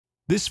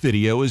This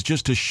video is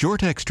just a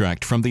short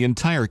extract from the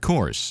entire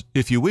course.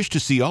 If you wish to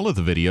see all of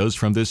the videos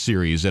from this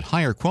series at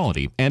higher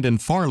quality and in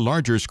far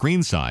larger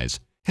screen size,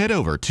 head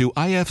over to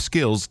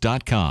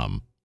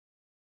ifskills.com.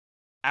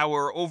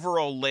 Our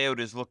overall layout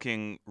is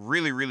looking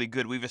really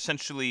good. We've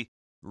essentially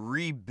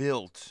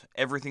rebuilt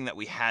everything that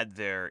we had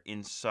there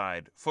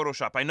inside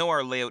Photoshop. I know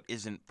our layout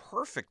isn't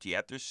perfect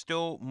yet. There's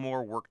still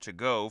more work to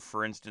go.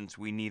 For instance,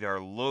 we need our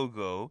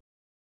logo.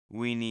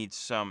 We need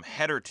some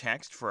header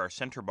text for our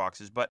center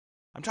boxes, but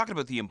I'm talking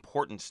about the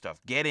important stuff,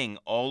 getting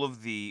all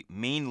of the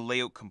main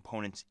layout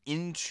components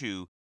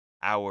into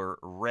our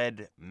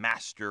red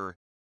master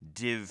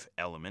div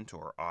element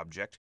or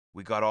object.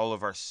 We got all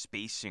of our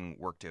spacing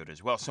worked out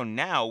as well. So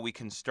now we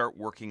can start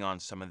working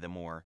on some of the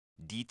more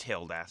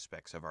detailed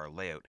aspects of our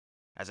layout.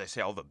 As I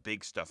say, all the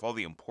big stuff, all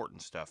the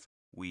important stuff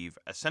we've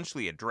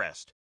essentially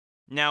addressed.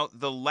 Now,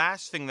 the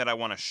last thing that I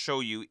want to show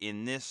you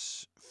in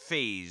this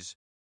phase,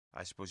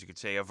 I suppose you could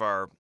say, of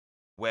our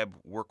web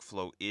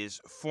workflow is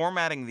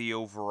formatting the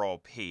overall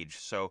page.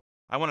 So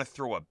I want to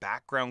throw a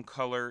background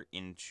color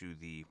into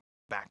the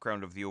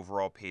background of the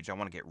overall page. I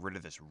want to get rid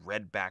of this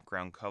red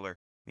background color.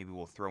 Maybe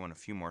we'll throw in a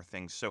few more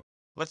things. So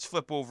let's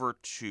flip over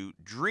to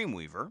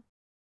Dreamweaver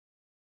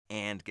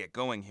and get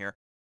going here.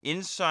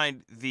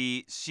 Inside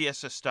the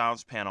CSS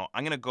Styles panel,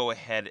 I'm going to go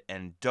ahead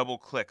and double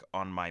click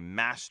on my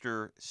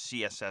master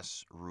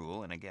CSS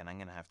rule. And again, I'm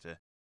going to have to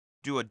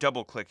do a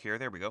double click here.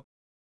 There we go.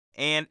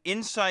 And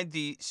inside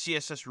the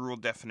CSS Rule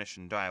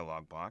Definition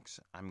dialog box,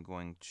 I'm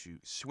going to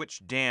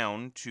switch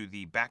down to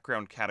the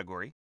background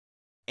category.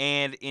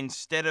 And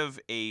instead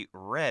of a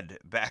red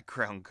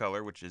background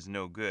color, which is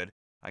no good,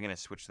 I'm going to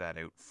switch that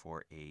out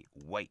for a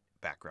white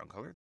background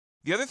color.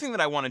 The other thing that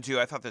I want to do,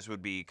 I thought this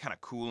would be kind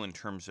of cool in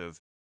terms of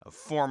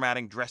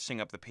formatting, dressing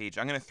up the page.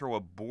 I'm going to throw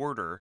a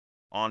border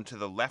onto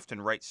the left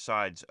and right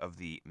sides of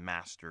the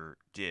master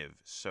div.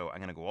 So I'm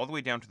going to go all the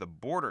way down to the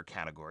border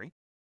category.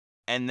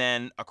 And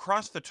then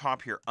across the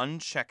top here,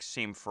 uncheck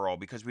same for all,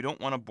 because we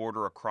don't want a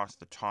border across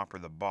the top or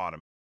the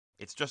bottom.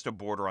 It's just a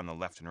border on the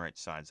left and right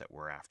sides that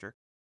we're after.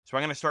 So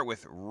I'm going to start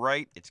with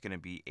right. It's going to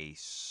be a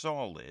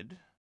solid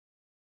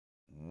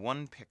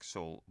 1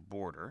 pixel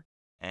border.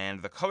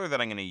 And the color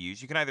that I'm going to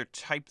use, you can either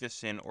type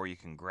this in or you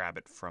can grab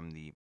it from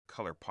the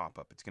color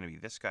pop-up. It's going to be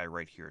this guy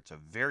right here. It's a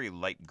very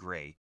light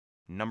gray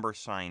number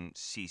sign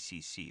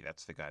CCC.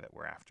 That's the guy that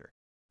we're after.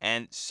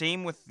 And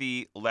same with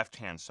the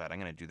left-hand side. I'm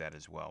going to do that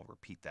as well.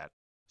 Repeat that.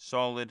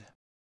 Solid,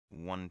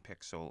 1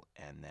 pixel,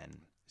 and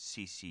then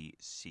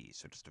CCC.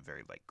 So just a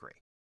very light gray.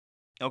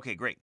 Okay,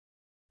 great.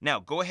 Now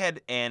go ahead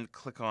and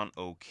click on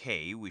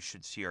OK. We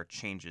should see our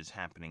changes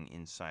happening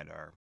inside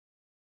our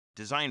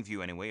design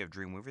view anyway of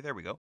Dreamweaver. There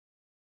we go.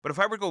 But if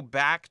I were to go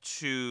back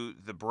to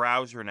the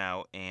browser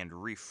now and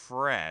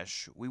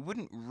refresh, we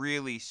wouldn't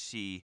really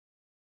see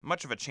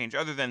much of a change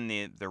other than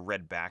the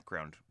red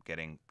background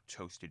getting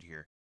toasted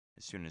here.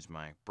 As soon as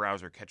my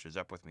browser catches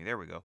up with me, there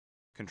we go.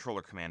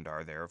 Controller Command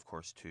R there, of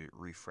course, to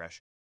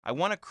refresh. I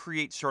want to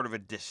create sort of a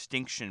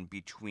distinction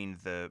between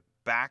the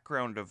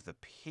background of the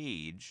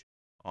page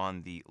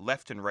on the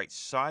left and right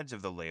sides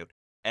of the layout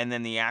and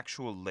then the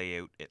actual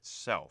layout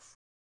itself.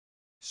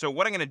 So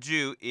what I'm going to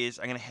do is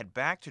I'm going to head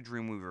back to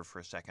Dreamweaver for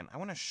a second. I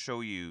want to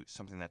show you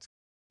something that's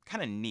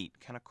kind of neat,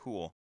 kind of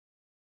cool.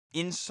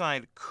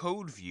 Inside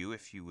Code View,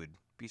 if you would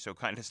be so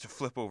kind as to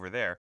flip over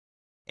there,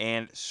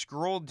 and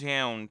scroll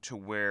down to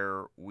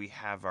where we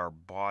have our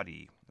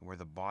body, where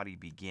the body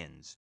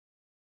begins.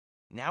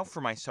 Now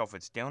for myself,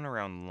 it's down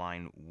around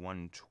line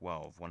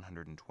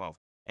 112.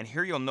 And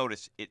here you'll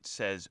notice it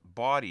says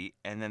body,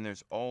 and then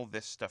there's all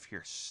this stuff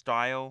here.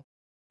 Style,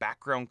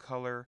 background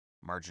color,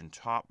 margin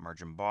top,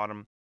 margin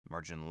bottom,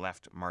 margin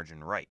left,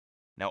 margin right.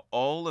 Now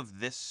all of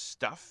this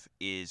stuff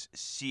is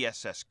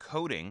CSS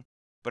coding,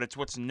 but it's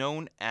what's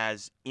known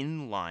as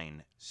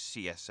inline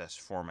CSS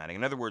formatting.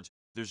 In other words,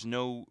 there's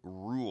no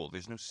rule,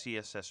 there's no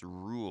CSS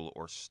rule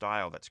or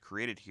style that's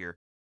created here.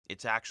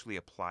 It's actually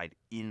applied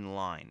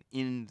inline,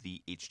 in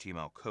the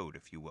HTML code,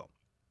 if you will.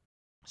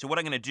 So what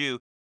I'm going to do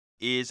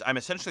is I'm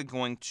essentially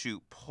going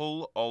to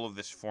pull all of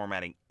this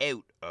formatting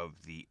out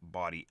of the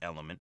body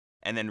element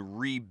and then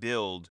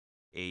rebuild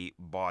a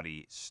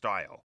body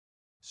style.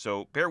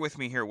 So bear with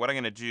me here. What I'm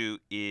going to do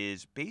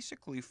is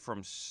basically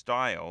from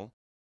style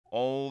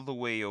all the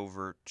way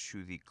over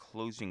to the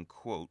closing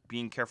quote,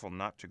 being careful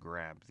not to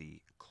grab the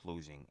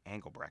closing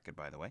angle bracket,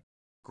 by the way.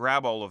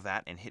 Grab all of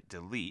that and hit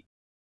delete,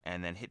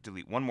 and then hit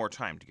delete one more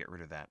time to get rid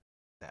of that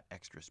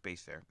extra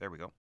space there. There we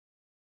go.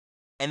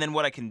 And then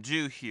what I can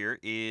do here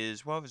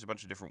is, well, there's a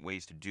bunch of different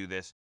ways to do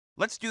this.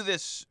 Let's do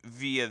this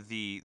via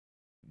the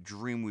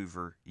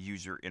Dreamweaver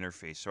user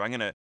interface. So I'm going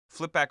to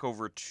flip back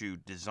over to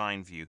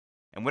Design View.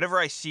 And whatever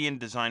I see in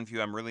Design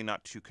View, I'm really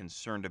not too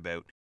concerned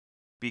about,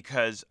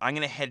 because I'm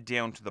going to head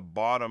down to the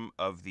bottom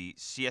of the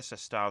CSS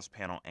Styles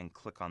panel and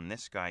click on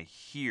this guy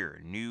here,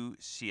 New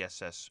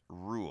CSS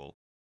Rule.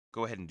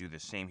 Go ahead and do the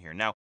same here.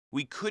 Now,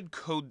 we could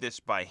code this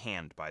by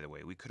hand, by the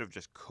way. We could have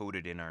just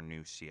coded in our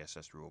new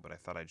CSS rule, but I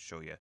thought I'd show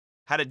you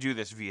how to do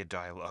this via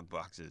dialog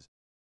boxes.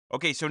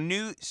 Okay, so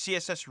new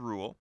CSS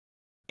rule.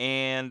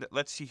 And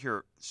let's see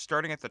here,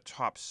 starting at the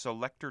top,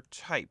 selector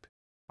type.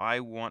 I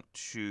want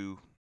to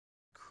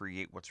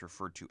create what's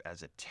referred to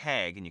as a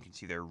tag, and you can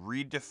see there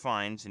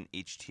redefines an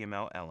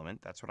HTML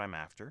element. That's what I'm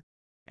after.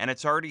 And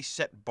it's already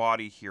set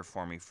body here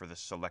for me for the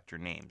selector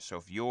name. So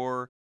if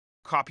your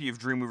copy of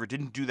Dreamweaver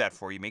didn't do that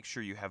for you, make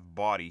sure you have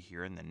body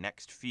here in the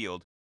next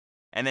field.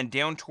 And then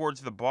down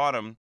towards the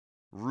bottom,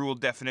 rule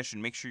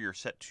definition, make sure you're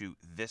set to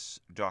this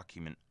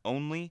document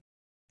only,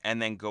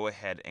 and then go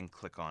ahead and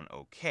click on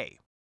OK.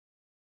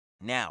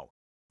 Now,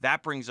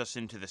 that brings us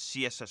into the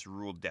CSS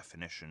Rule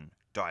Definition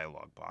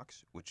dialog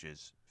box, which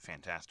is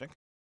fantastic.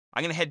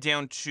 I'm going to head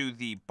down to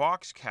the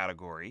box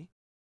category,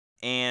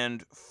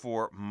 and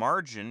for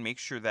margin, make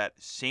sure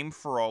that same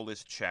for all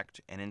is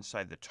checked, and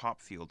inside the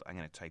top field, I'm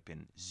going to type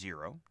in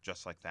 0,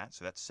 just like that.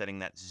 So that's setting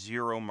that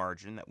 0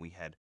 margin that we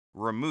had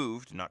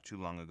removed not too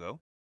long ago.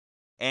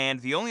 And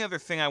the only other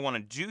thing I want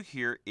to do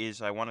here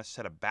is I want to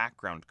set a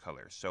background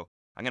color. So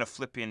I'm going to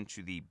flip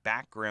into the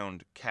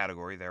background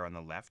category there on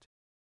the left.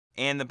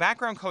 And the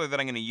background color that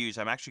I'm going to use,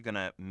 I'm actually going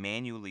to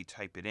manually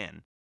type it in.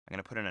 I'm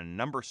going to put in a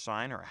number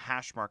sign or a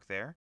hash mark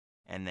there,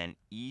 and then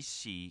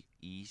EC,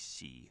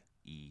 EC,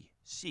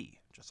 EC,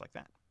 just like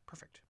that.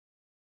 Perfect.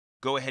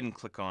 Go ahead and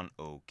click on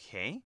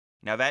OK.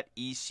 Now that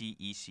EC,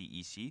 EC,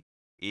 EC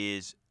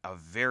is a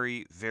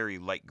very, very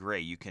light gray.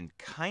 You can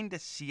kind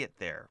of see it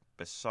there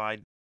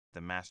beside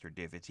the master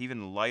div. It's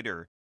even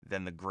lighter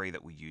than the gray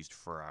that we used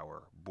for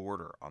our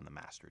border on the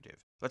master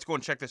div. Let's go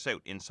and check this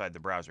out inside the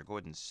browser. Go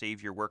ahead and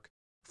save your work.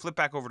 Flip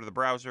back over to the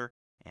browser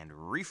and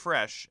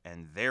refresh,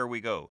 and there we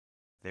go.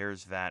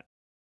 There's that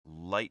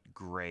light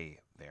gray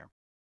there,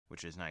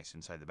 which is nice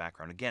inside the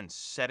background. Again,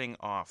 setting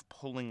off,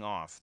 pulling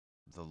off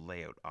the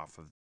layout off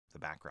of the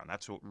background.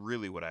 That's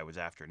really what I was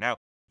after. Now,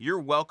 you're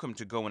welcome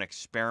to go and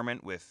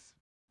experiment with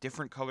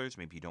different colors.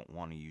 Maybe you don't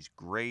want to use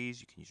grays.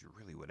 You can use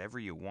really whatever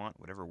you want,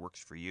 whatever works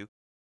for you.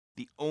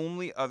 The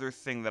only other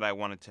thing that I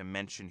wanted to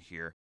mention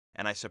here,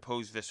 and I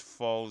suppose this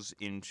falls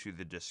into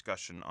the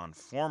discussion on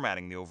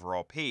formatting the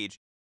overall page,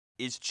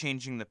 is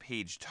changing the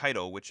page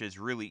title, which is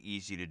really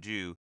easy to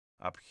do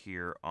up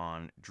here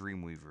on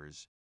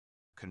Dreamweaver's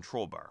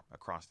control bar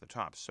across the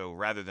top. So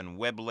rather than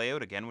web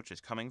layout, again, which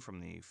is coming from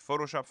the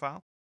Photoshop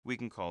file, we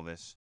can call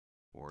this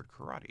Board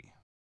Karate.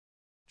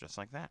 Just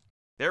like that.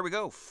 There we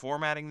go,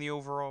 formatting the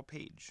overall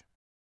page.